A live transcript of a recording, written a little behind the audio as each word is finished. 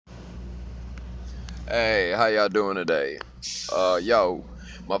Hey, how y'all doing today? Yo,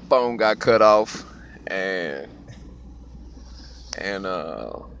 my phone got cut off, and and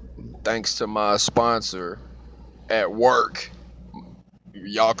thanks to my sponsor at work,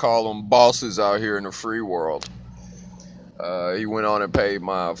 y'all call them bosses out here in the free world. He went on and paid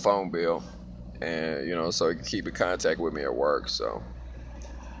my phone bill, and so he could keep in contact with me at work. So,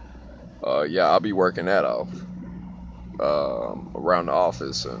 yeah, I'll be working that off around the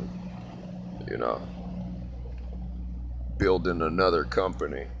office, and you know, building another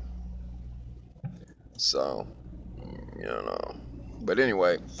company. So, you know, but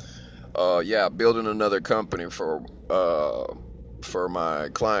anyway. Yeah, building another company for my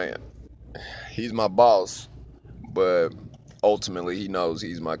client. He's my boss, but ultimately he knows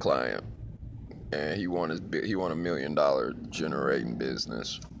he's my client, and he want $1 million generating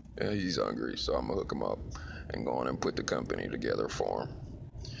business. And he's hungry, so I'm gonna hook him up and go on and put the company together for him.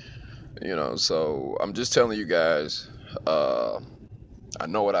 So I'm just telling you guys. I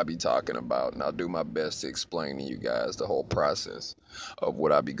know what I be talking about, and I'll do my best to explain to you guys the whole process of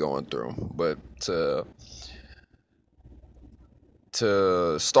what I be going through. But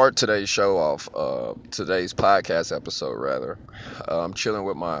to start today's show off, today's podcast episode, rather, I'm chilling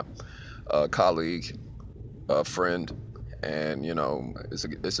with my colleague, friend, and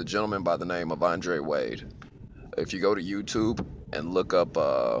it's a gentleman by the name of Andre Wade. If you go to YouTube and look up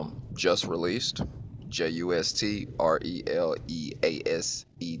Just Released, JUSTRELEASED,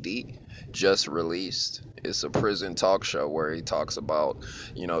 Just Released. It's a prison talk show where he talks about,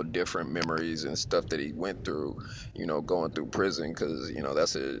 different memories and stuff that he went through, going through prison, because,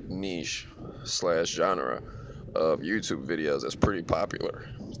 that's a niche slash genre of YouTube videos that's pretty popular.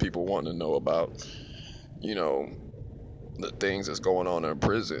 People want to know about, you know, the things that's going on in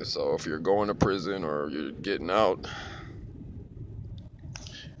prison. So if you're going to prison or you're getting out,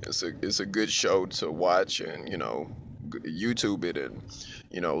 it's a good show to watch, and YouTube it, and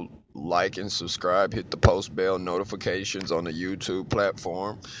like and subscribe, hit the post bell notifications on the YouTube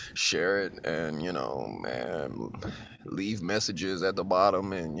platform, share it, and man, leave messages at the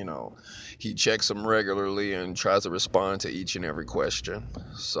bottom, and he checks them regularly and tries to respond to each and every question.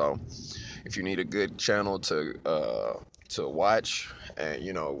 So if you need a good channel to watch, and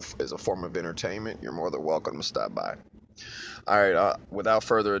as a form of entertainment, you're more than welcome to stop by. All right, without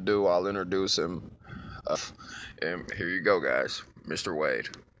further ado, I'll introduce him. And here you go, guys. Mr. Wade,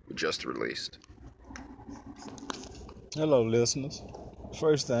 just released. Hello, listeners.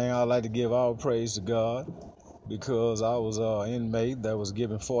 First thing, I'd like to give all praise to God because I was an inmate that was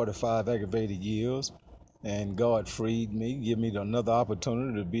given 45 aggravated years, and God freed me, give me another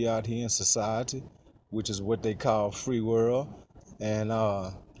opportunity to be out here in society, which is what they call free world. And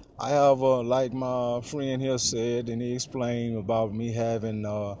I have, like my friend here said, and he explained about me having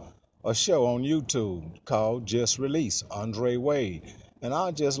a show on YouTube called Just Release, Andre Wade. And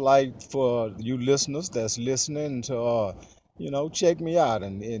I just like for you listeners that's listening to, check me out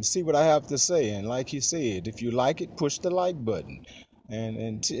and see what I have to say. And like he said, if you like it, push the like button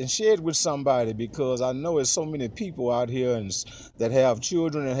and share it with somebody, because I know there's so many people out here that have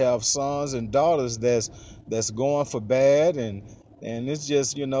children and have sons and daughters that's going for bad, and it's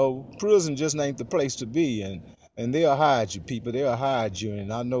just, prison just ain't the place to be. And they'll hide you, people. They'll hide you.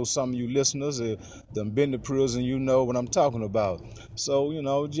 And I know some of you listeners that done been to prison, you know what I'm talking about.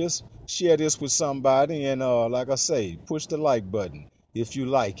 So, just share this with somebody, and like I say, push the like button if you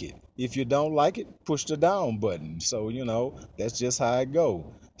like it. If you don't like it, push the down button. So, that's just how it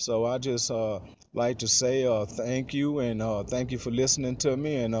go. So I just like to say thank you, and thank you for listening to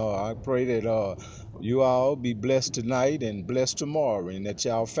me. And I pray that you all be blessed tonight and blessed tomorrow, and that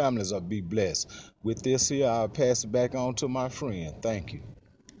y'all families will be blessed. With this here, I'll pass it back on to my friend. Thank you.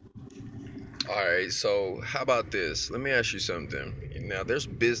 All right, so how about this? Let me ask you something. Now, there's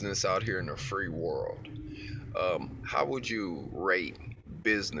business out here in the free world. How would you rate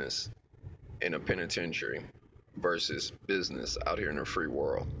business in a penitentiary versus business out here in the free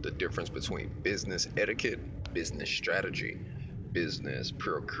world? The difference between business etiquette, business strategy, business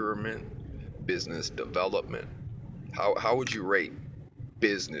procurement, business development. How would you rate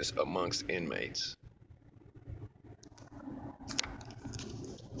business amongst inmates?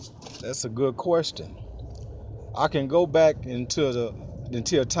 That's a good question. I can go back into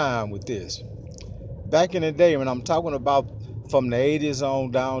time with this. Back in the day, when I'm talking about from the 80s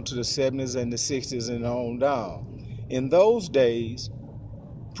on down to the 70s and the 60s and on down, in those days,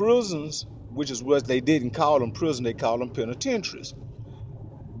 prisons, which is what they didn't call them prison, they called them penitentiaries.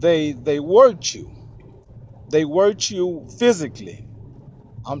 They worked you. They worked you physically.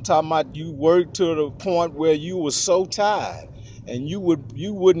 I'm talking about you worked to the point where you were so tired, And you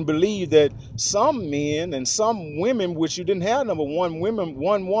wouldn't believe that some men and some women, which you didn't have one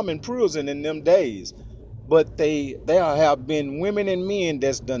woman prison in them days, but there have been women and men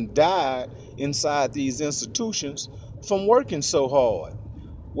that's done died inside these institutions from working so hard.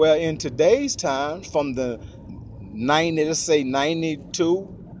 Well, in today's time, from the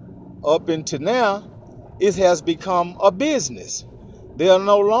 92 up into now, it has become a business. They are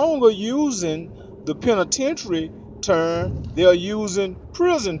no longer using the penitentiary term, they are using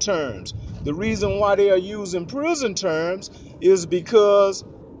prison terms. The reason why they are using prison terms is because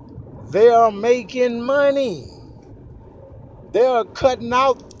they are making money. They are cutting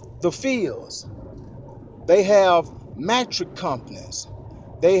out the fields. They have mattress companies.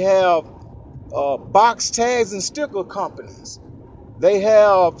 They have box tags and sticker companies. They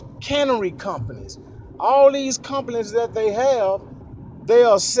have cannery companies. All these companies that they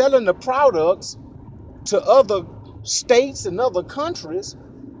are selling the products to other states and other countries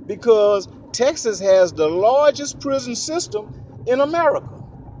because Texas has the largest prison system in America.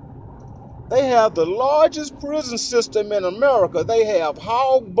 They have the largest prison system in America. They have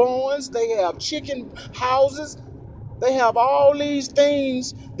hog barns, they have chicken houses, they have all these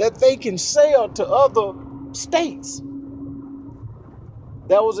things that they can sell to other states.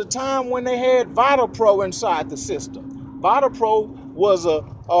 There was a time when they had VitaPro inside the system. VitaPro was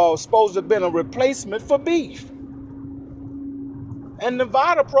supposed to have been a replacement for beef. And the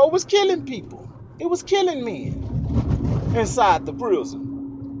VitaPro was killing people. It was killing men inside the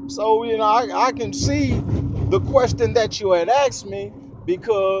prison. So, I can see the question that you had asked me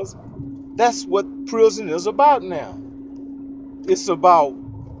because that's what prison is about now. It's about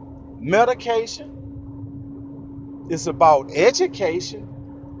medication. It's about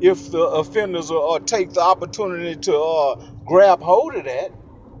education. If the offenders take the opportunity to grab hold of that,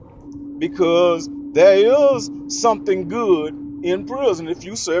 because there is something good in prison if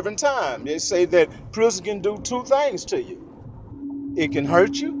you serving time. They say that prison can do two things to you. It can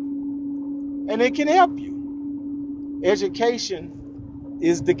hurt you and it can help you. Education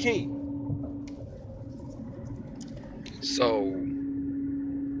is the key. So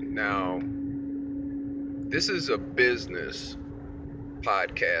now, this is a business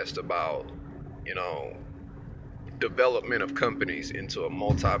podcast about, development of companies into a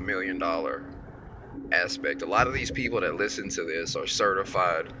multi-million-dollar aspect. A lot of these people that listen to this are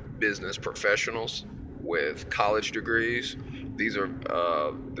certified business professionals with college degrees. These are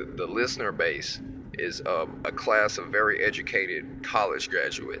the listener base is a class of very educated college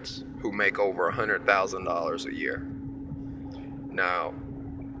graduates who make over $100,000 a year. Now,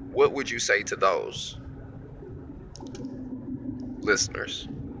 what would you say to those listeners?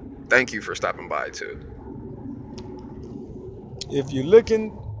 Thank you for stopping by too. If you're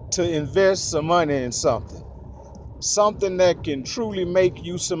looking to invest some money in something that can truly make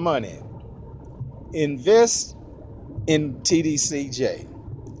you some money, invest in TDCJ.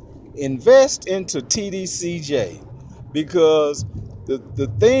 Invest into TDCJ because the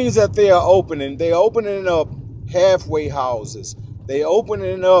things that they're opening up halfway houses. They're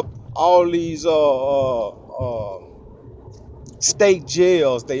opening up all these state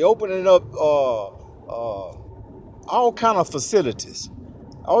jails. They opening up all kind of facilities.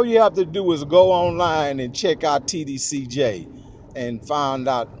 All you have to do is go online and check out TDCJ and find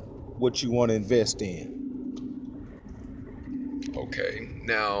out what you want to invest in. Okay,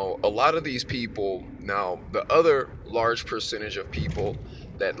 now a lot of these people, the other large percentage of people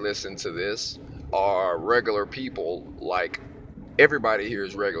that listen to this are regular people. Like, everybody here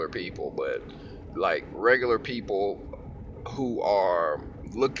is regular people, but like regular people who are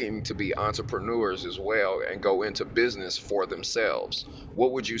looking to be entrepreneurs as well and go into business for themselves.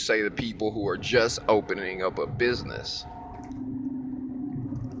 What would you say to people who are just opening up a business?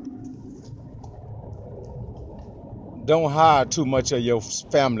 Don't hire too much of your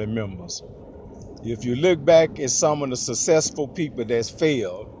family members. If you look back at some of the successful people that's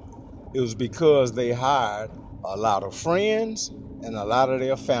failed, it was because they hired a lot of friends and a lot of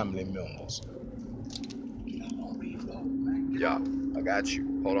their family members. Yeah, I got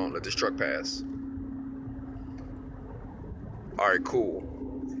you. Hold on, let this truck pass. All right, cool.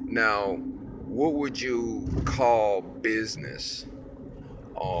 Now, what would you call business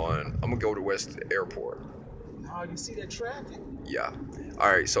on? I'm gonna go to West Airport. Oh, you see that traffic? Yeah. All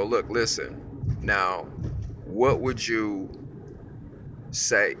right. So look, listen. Now, what would you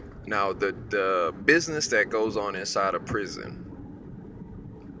say? Now, the business that goes on inside a prison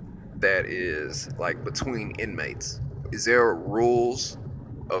that is like between inmates. Is there rules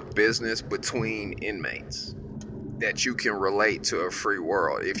of business between inmates that you can relate to a free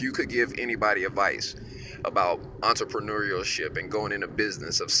world? If you could give anybody advice, about entrepreneurship and going into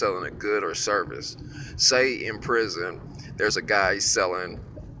business of selling a good or service. Say in prison, there's a guy selling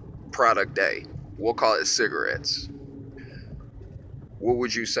product A. We'll call it cigarettes. What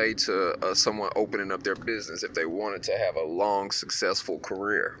would you say to someone opening up their business if they wanted to have a long, successful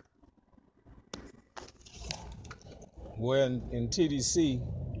career? When in TDC,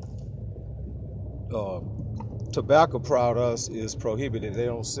 tobacco products is prohibited. They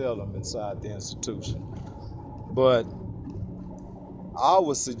don't sell them inside the institution. But I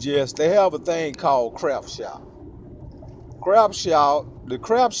would suggest they have a thing called craft shop. The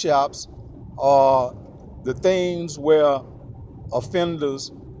craft shops are the things where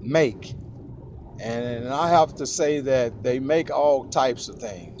offenders make. And I have to say that they make all types of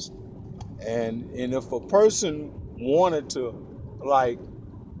things. And if a person wanted to like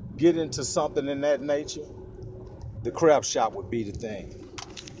get into something in that nature, the craft shop would be the thing.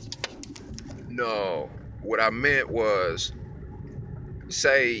 No, what I meant was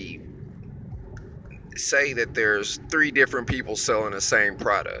say that there's three different people selling the same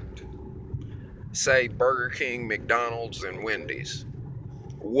product. Say Burger King, McDonald's, and Wendy's.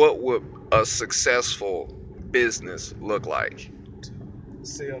 What would a successful business look like?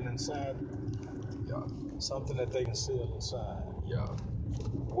 Sell inside. Yeah. Something that they can sell inside. Yeah.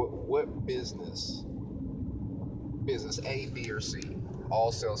 What business A, B, or C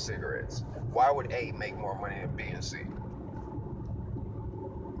all sell cigarettes? Why would A make more money than B and C?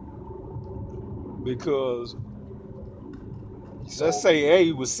 Because let's say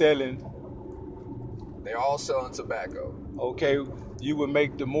A was selling, They're all selling tobacco okay, you would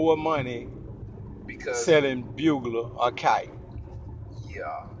make the more money because selling Bugler or Kite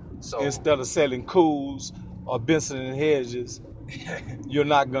yeah. So instead of selling Cools or Benson and Hedges. You're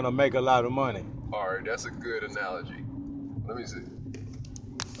not gonna make a lot of money. all right, that's a good analogy. Let me see.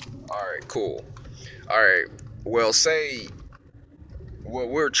 All right, cool. All right. Well, say what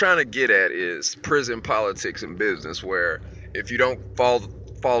we're trying to get at is prison politics and business, where if you don't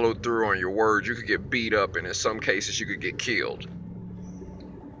follow through on your words, you could get beat up, and in some cases, you could get killed.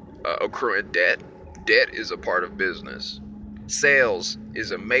 Accruing debt. Debt is a part of business. Sales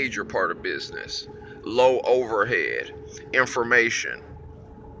is a major part of business. Low overhead. Information.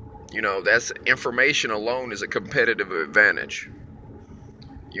 That's information alone is a competitive advantage.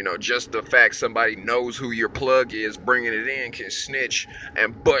 Just the fact somebody knows who your plug is, bringing it in can snitch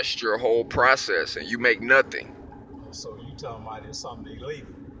and bust your whole process, and you make nothing. So you talking about it's something illegal?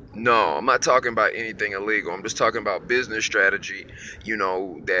 No, I'm not talking about anything illegal. I'm just talking about business strategy.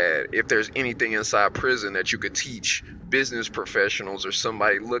 That if there's anything inside prison that you could teach business professionals or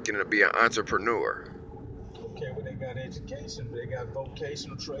somebody looking to be an entrepreneur. Okay, well they got education, they got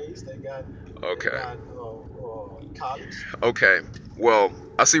vocational trades, they got college. Okay, well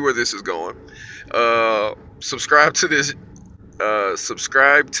I see where this is going. Subscribe to this.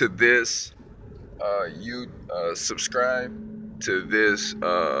 Subscribe to this. Subscribe to this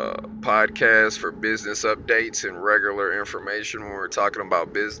podcast for business updates and regular information when we're talking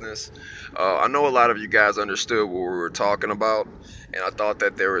about business. I know a lot of you guys understood what we were talking about, and I thought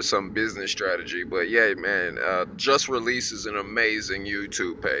that there was some business strategy. But yeah, man, Just Release is an amazing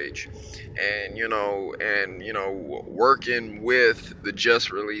YouTube page, and working with the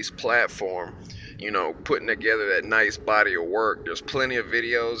Just Release platform. Putting together that nice body of work. There's plenty of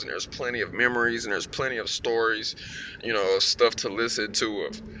videos, and there's plenty of memories, and there's plenty of stories, stuff to listen to,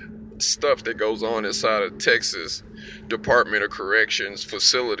 of stuff that goes on inside of Texas Department of Corrections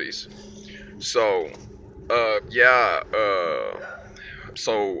facilities. So,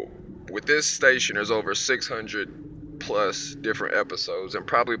 so with this station, there's over 600 plus different episodes, and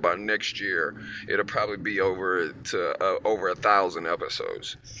probably by next year, it'll probably be over 1,000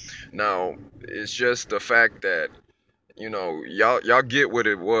 episodes. Now, it's just the fact that, y'all get what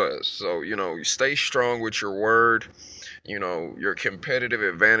it was. So, you stay strong with your word. Your competitive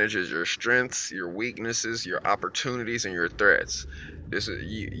advantages, your strengths, your weaknesses, your opportunities, and your threats. This is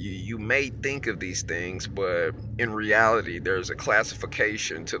you may think of these things, but in reality, there's a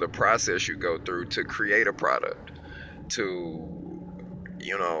classification to the process you go through to create a product, to,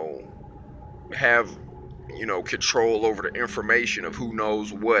 have control over the information of who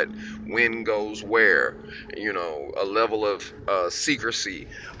knows what, when goes where, a level of secrecy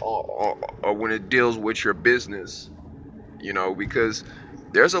or when it deals with your business, because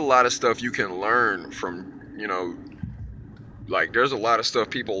there's a lot of stuff you can learn from, like there's a lot of stuff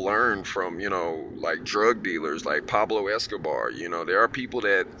people learn from, like drug dealers like Pablo Escobar. There are people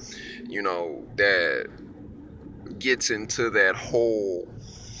that, that gets into that whole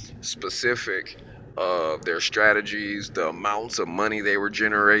specific their strategies, the amounts of money they were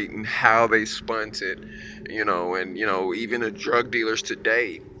generating, how they spent it, and even the drug dealers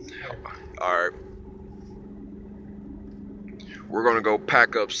today are, we're gonna go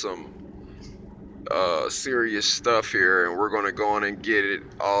pack up some serious stuff here, and we're gonna go on and get it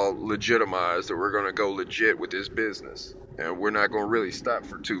all legitimized, or we're gonna go legit with this business, and we're not gonna really stop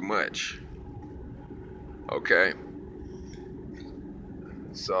for too much. Okay,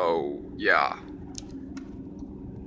 so yeah.